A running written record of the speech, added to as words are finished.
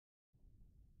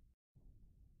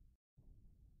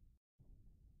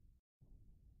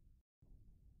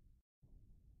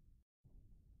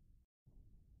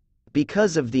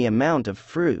Because of the amount of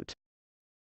fruit.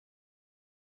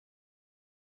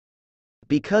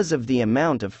 Because of the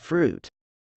amount of fruit.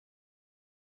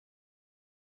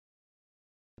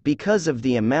 Because of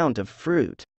the amount of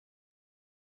fruit.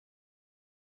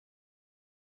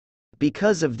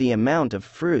 Because of the amount of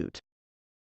fruit.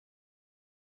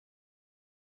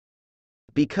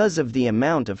 Because of the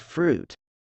amount of fruit.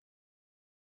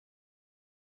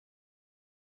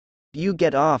 You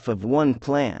get off of one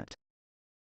plant.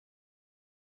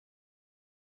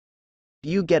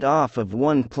 You get off of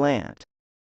one plant.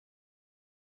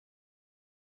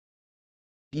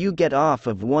 You get off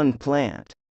of one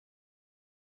plant.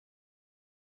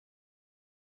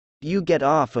 You get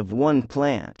off of one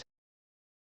plant.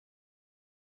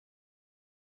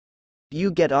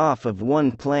 You get off of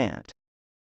one plant.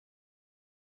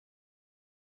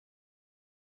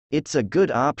 It's a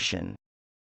good option.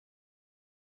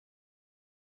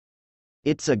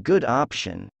 It's a good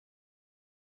option.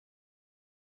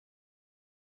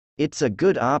 It's a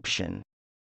good option.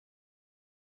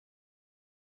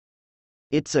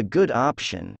 It's a good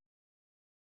option.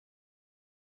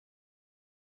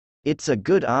 It's a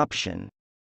good option.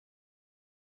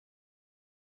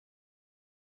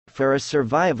 For a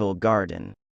survival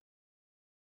garden.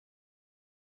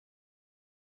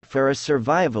 For a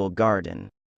survival garden.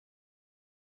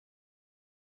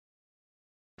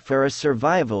 For a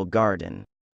survival garden.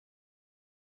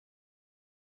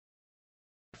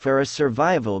 For a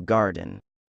survival garden.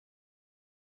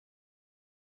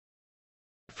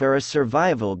 For a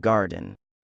survival garden.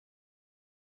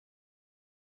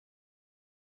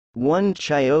 One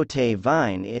chayote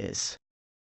vine is.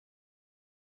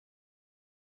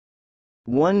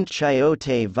 One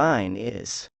chayote vine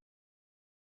is.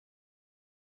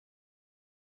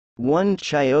 One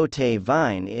chayote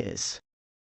vine is.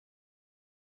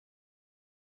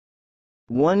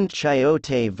 One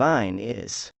chayote vine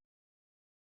is.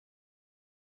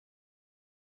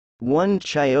 One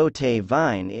chayote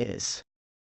vine is.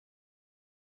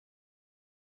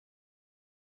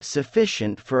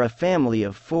 Sufficient for a family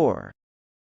of 4.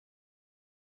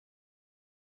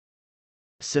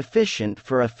 Sufficient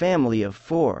for a family of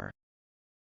 4.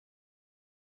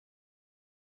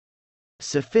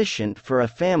 Sufficient for a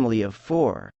family of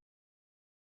 4.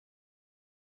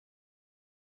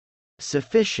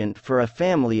 Sufficient for a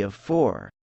family of 4.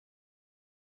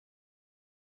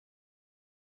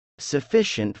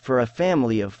 Sufficient for a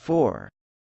family of 4.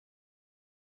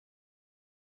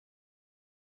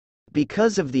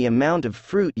 Because of the amount of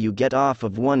fruit you get off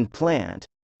of one plant,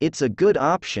 it's a good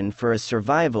option for a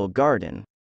survival garden.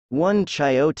 One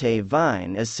chayote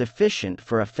vine is sufficient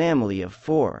for a family of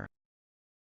 4.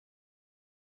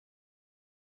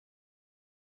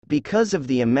 Because of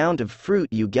the amount of fruit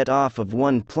you get off of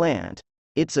one plant,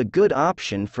 it's a good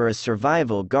option for a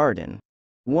survival garden.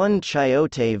 One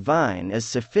chayote vine is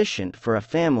sufficient for a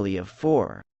family of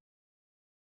 4.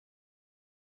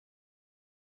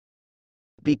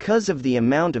 Because of the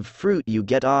amount of fruit you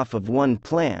get off of one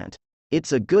plant,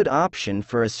 it's a good option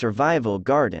for a survival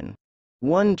garden.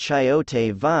 One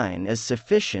chayote vine is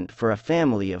sufficient for a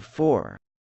family of 4.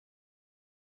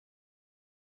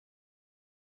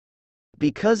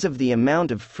 Because of the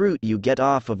amount of fruit you get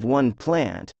off of one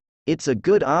plant, it's a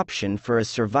good option for a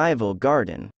survival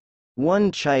garden.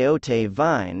 One chayote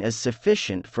vine is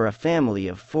sufficient for a family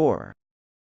of 4.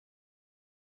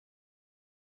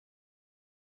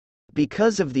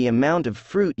 Because of the amount of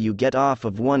fruit you get off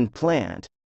of one plant,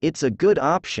 it's a good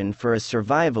option for a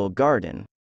survival garden.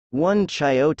 One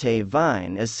chayote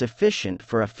vine is sufficient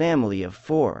for a family of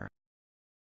 4.